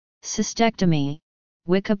Cystectomy,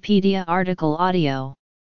 Wikipedia article audio.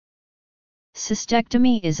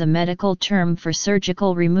 Cystectomy is a medical term for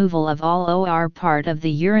surgical removal of all or part of the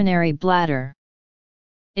urinary bladder.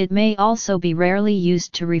 It may also be rarely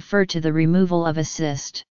used to refer to the removal of a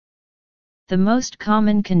cyst. The most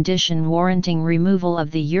common condition warranting removal of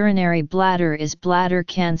the urinary bladder is bladder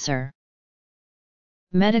cancer.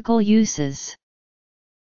 Medical uses.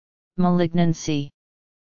 Malignancy.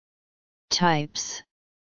 Types.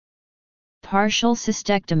 Partial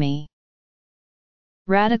cystectomy.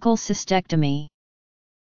 Radical cystectomy.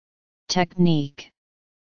 Technique.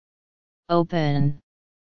 Open.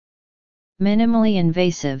 Minimally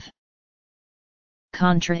invasive.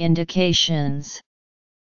 Contraindications.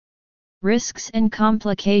 Risks and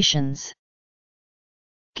complications.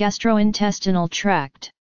 Gastrointestinal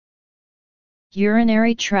tract.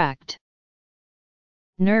 Urinary tract.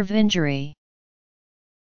 Nerve injury.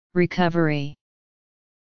 Recovery.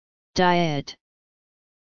 Diet.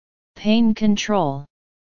 Pain control.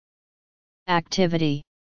 Activity.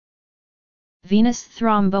 Venous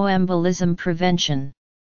thromboembolism prevention.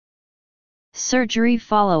 Surgery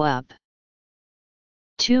follow-up.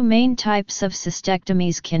 Two main types of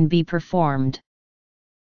cystectomies can be performed.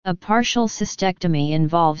 A partial cystectomy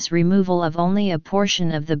involves removal of only a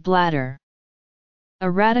portion of the bladder. A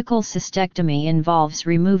radical cystectomy involves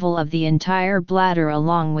removal of the entire bladder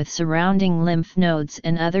along with surrounding lymph nodes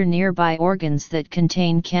and other nearby organs that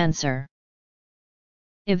contain cancer.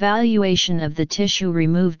 Evaluation of the tissue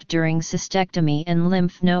removed during cystectomy and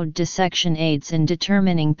lymph node dissection aids in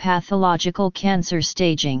determining pathological cancer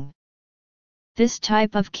staging. This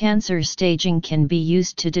type of cancer staging can be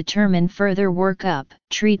used to determine further workup,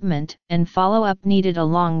 treatment, and follow-up needed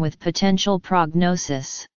along with potential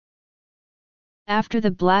prognosis. After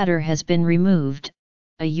the bladder has been removed,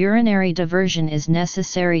 a urinary diversion is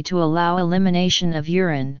necessary to allow elimination of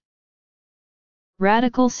urine.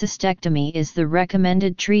 Radical cystectomy is the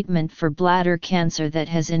recommended treatment for bladder cancer that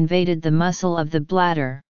has invaded the muscle of the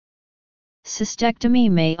bladder. Cystectomy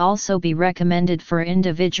may also be recommended for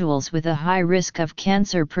individuals with a high risk of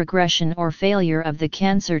cancer progression or failure of the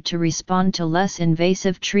cancer to respond to less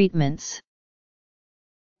invasive treatments.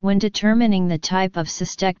 When determining the type of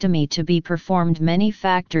cystectomy to be performed, many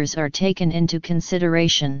factors are taken into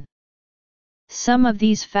consideration. Some of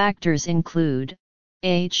these factors include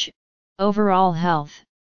age, overall health,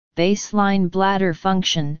 baseline bladder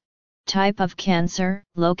function, type of cancer,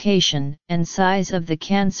 location and size of the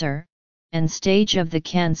cancer, and stage of the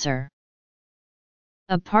cancer.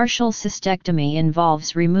 A partial cystectomy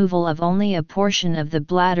involves removal of only a portion of the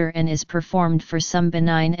bladder and is performed for some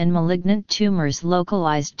benign and malignant tumors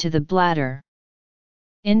localized to the bladder.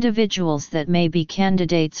 Individuals that may be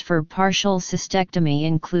candidates for partial cystectomy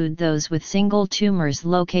include those with single tumors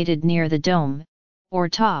located near the dome, or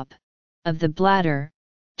top, of the bladder,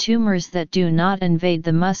 tumors that do not invade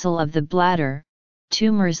the muscle of the bladder,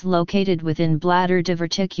 tumors located within bladder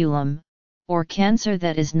diverticulum, or cancer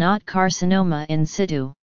that is not carcinoma in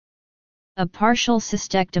situ. A partial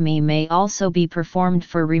cystectomy may also be performed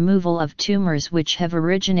for removal of tumors which have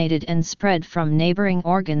originated and spread from neighboring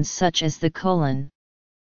organs such as the colon.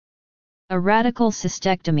 A radical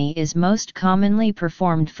cystectomy is most commonly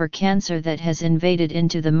performed for cancer that has invaded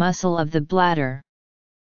into the muscle of the bladder.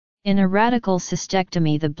 In a radical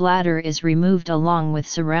cystectomy, the bladder is removed along with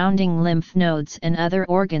surrounding lymph nodes and other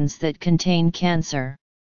organs that contain cancer.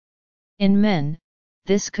 In men,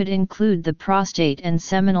 this could include the prostate and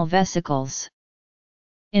seminal vesicles.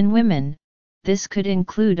 In women, this could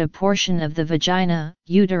include a portion of the vagina,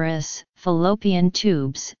 uterus, fallopian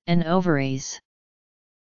tubes, and ovaries.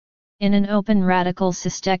 In an open radical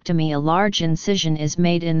cystectomy, a large incision is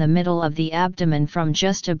made in the middle of the abdomen from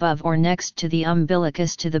just above or next to the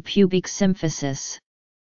umbilicus to the pubic symphysis.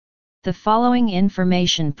 The following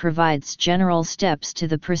information provides general steps to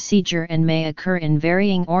the procedure and may occur in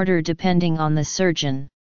varying order depending on the surgeon.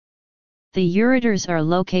 The ureters are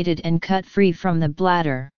located and cut free from the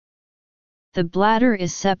bladder. The bladder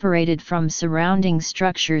is separated from surrounding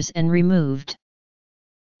structures and removed.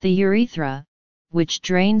 The urethra, which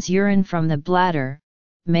drains urine from the bladder,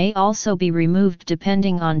 may also be removed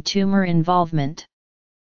depending on tumor involvement.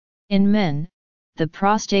 In men, the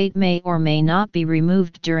prostate may or may not be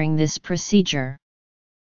removed during this procedure.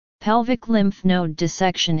 Pelvic lymph node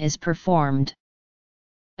dissection is performed.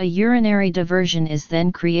 A urinary diversion is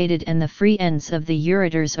then created and the free ends of the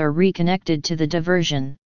ureters are reconnected to the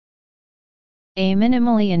diversion. A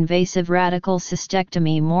minimally invasive radical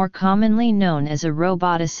cystectomy, more commonly known as a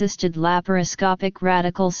robot-assisted laparoscopic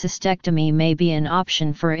radical cystectomy, may be an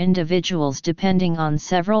option for individuals depending on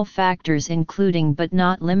several factors including but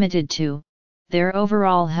not limited to their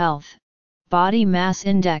overall health, body mass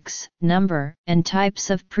index, number, and types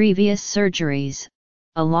of previous surgeries,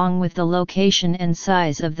 along with the location and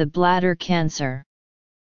size of the bladder cancer.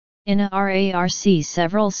 In a RARC,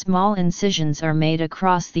 several small incisions are made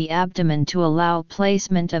across the abdomen to allow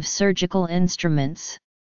placement of surgical instruments.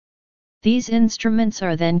 These instruments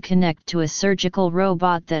are then connected to a surgical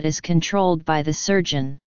robot that is controlled by the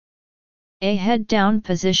surgeon. A head-down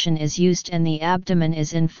position is used and the abdomen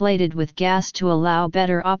is inflated with gas to allow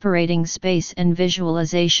better operating space and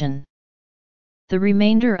visualization. The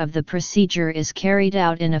remainder of the procedure is carried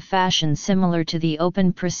out in a fashion similar to the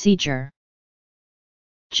open procedure.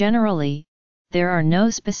 Generally, there are no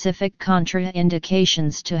specific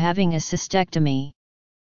contraindications to having a cystectomy.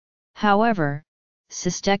 However,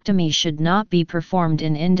 cystectomy should not be performed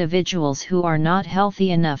in individuals who are not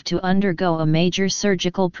healthy enough to undergo a major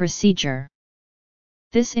surgical procedure.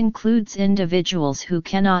 This includes individuals who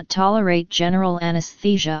cannot tolerate general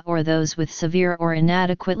anesthesia or those with severe or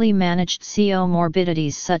inadequately managed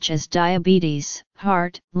comorbidities such as diabetes,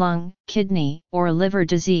 heart, lung, kidney, or liver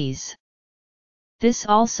disease. This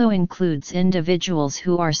also includes individuals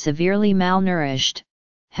who are severely malnourished,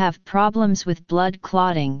 have problems with blood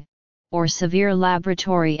clotting, or severe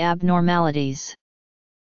laboratory abnormalities.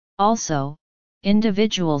 Also,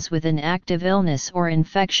 individuals with an active illness or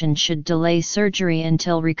infection should delay surgery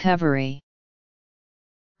until recovery.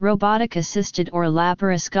 Robotic-assisted or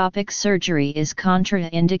laparoscopic surgery is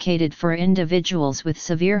contraindicated for individuals with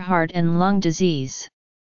severe heart and lung disease.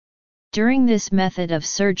 During this method of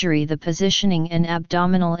surgery, the positioning and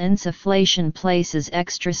abdominal insufflation places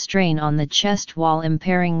extra strain on the chest wall,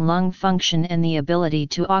 impairing lung function and the ability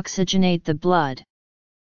to oxygenate the blood.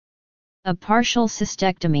 A partial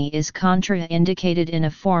cystectomy is contraindicated in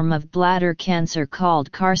a form of bladder cancer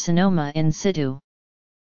called carcinoma in situ.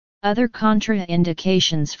 Other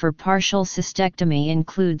contraindications for partial cystectomy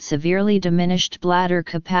include severely diminished bladder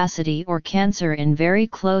capacity or cancer in very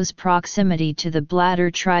close proximity to the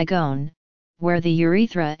bladder trigone, where the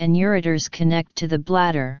urethra and ureters connect to the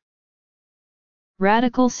bladder.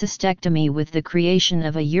 Radical cystectomy with the creation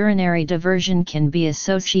of a urinary diversion can be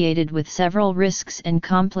associated with several risks and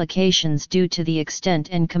complications due to the extent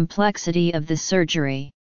and complexity of the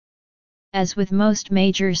surgery. As with most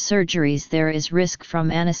major surgeries, there is risk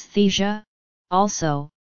from anesthesia, also,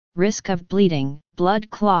 risk of bleeding, blood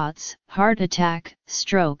clots, heart attack,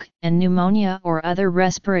 stroke, and pneumonia or other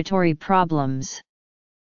respiratory problems.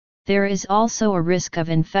 There is also a risk of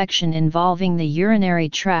infection involving the urinary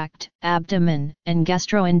tract, abdomen, and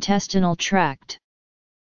gastrointestinal tract.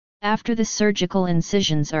 After the surgical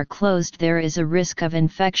incisions are closed, there is a risk of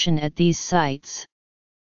infection at these sites.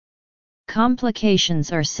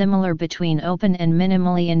 Complications are similar between open and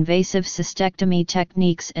minimally invasive cystectomy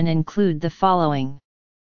techniques and include the following.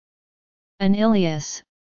 An ileus,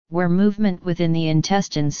 where movement within the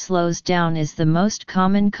intestines slows down, is the most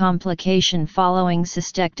common complication following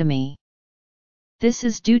cystectomy. This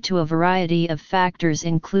is due to a variety of factors,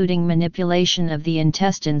 including manipulation of the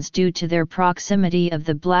intestines due to their proximity of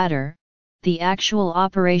the bladder, the actual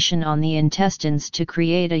operation on the intestines to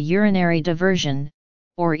create a urinary diversion,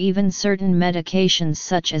 or even certain medications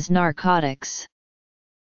such as narcotics.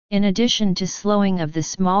 In addition to slowing of the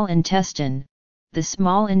small intestine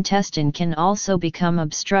can also become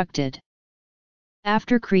obstructed.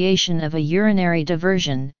 After creation of a urinary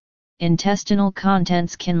diversion, intestinal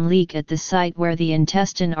contents can leak at the site where the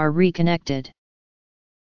intestine are reconnected.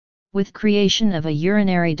 With creation of a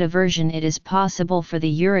urinary diversion, it is possible for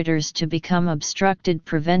the ureters to become obstructed,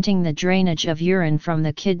 preventing the drainage of urine from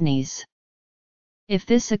the kidneys. If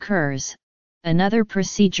this occurs, another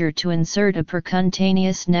procedure to insert a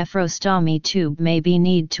percutaneous nephrostomy tube may be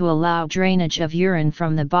needed to allow drainage of urine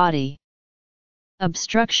from the body.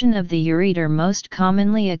 Obstruction of the ureter most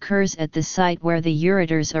commonly occurs at the site where the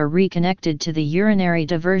ureters are reconnected to the urinary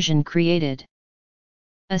diversion created.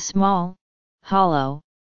 A small, hollow,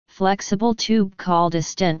 flexible tube called a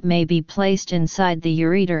stent may be placed inside the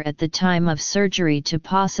ureter at the time of surgery to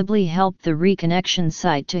possibly help the reconnection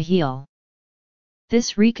site to heal.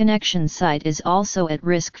 This reconnection site is also at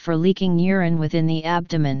risk for leaking urine within the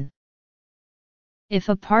abdomen. If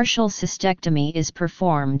a partial cystectomy is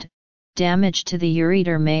performed, damage to the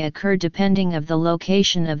ureter may occur depending on the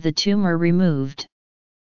location of the tumor removed.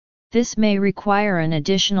 This may require an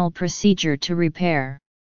additional procedure to repair.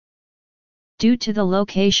 Due to the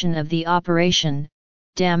location of the operation,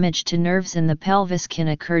 damage to nerves in the pelvis can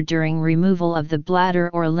occur during removal of the bladder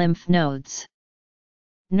or lymph nodes.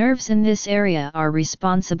 Nerves in this area are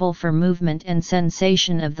responsible for movement and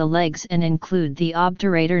sensation of the legs and include the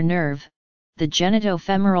obturator nerve, the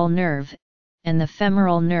genitofemoral nerve, and the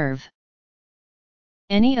femoral nerve.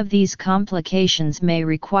 Any of these complications may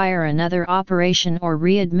require another operation or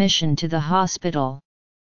readmission to the hospital.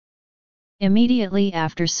 Immediately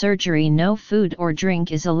after surgery, no food or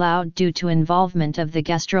drink is allowed due to involvement of the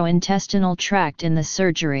gastrointestinal tract in the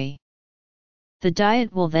surgery. The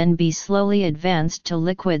diet will then be slowly advanced to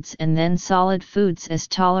liquids and then solid foods as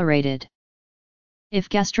tolerated. If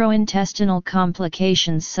gastrointestinal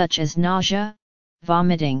complications such as nausea,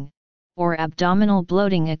 vomiting, or abdominal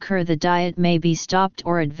bloating occur, the diet may be stopped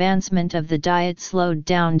or advancement of the diet slowed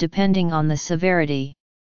down depending on the severity.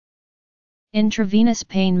 Intravenous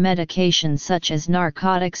pain medications such as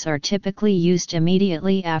narcotics are typically used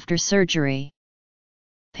immediately after surgery.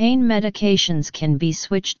 Pain medications can be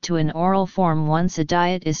switched to an oral form once a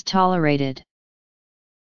diet is tolerated.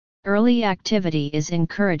 Early activity is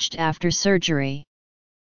encouraged after surgery.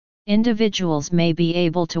 Individuals may be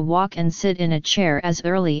able to walk and sit in a chair as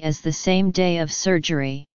early as the same day of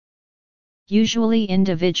surgery. Usually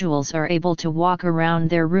individuals are able to walk around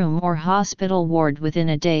their room or hospital ward within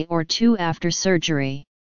a day or two after surgery.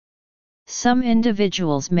 Some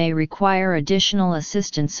individuals may require additional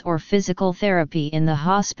assistance or physical therapy in the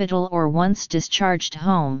hospital or once discharged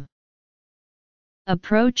home.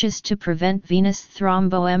 Approaches to prevent venous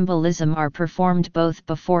thromboembolism are performed both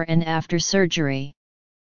before and after surgery.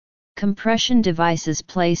 Compression devices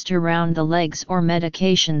placed around the legs or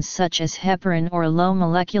medications such as heparin or low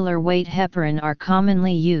molecular weight heparin are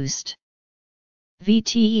commonly used.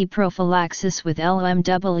 VTE prophylaxis with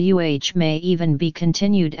LMWH may even be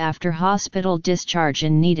continued after hospital discharge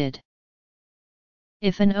and needed.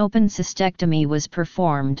 If an open cystectomy was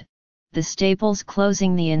performed, the staples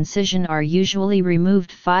closing the incision are usually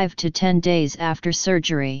removed 5 to 10 days after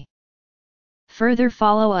surgery. Further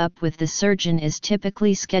follow-up with the surgeon is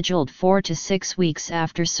typically scheduled 4 to 6 weeks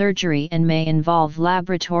after surgery and may involve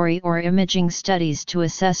laboratory or imaging studies to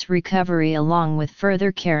assess recovery along with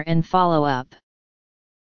further care and follow-up.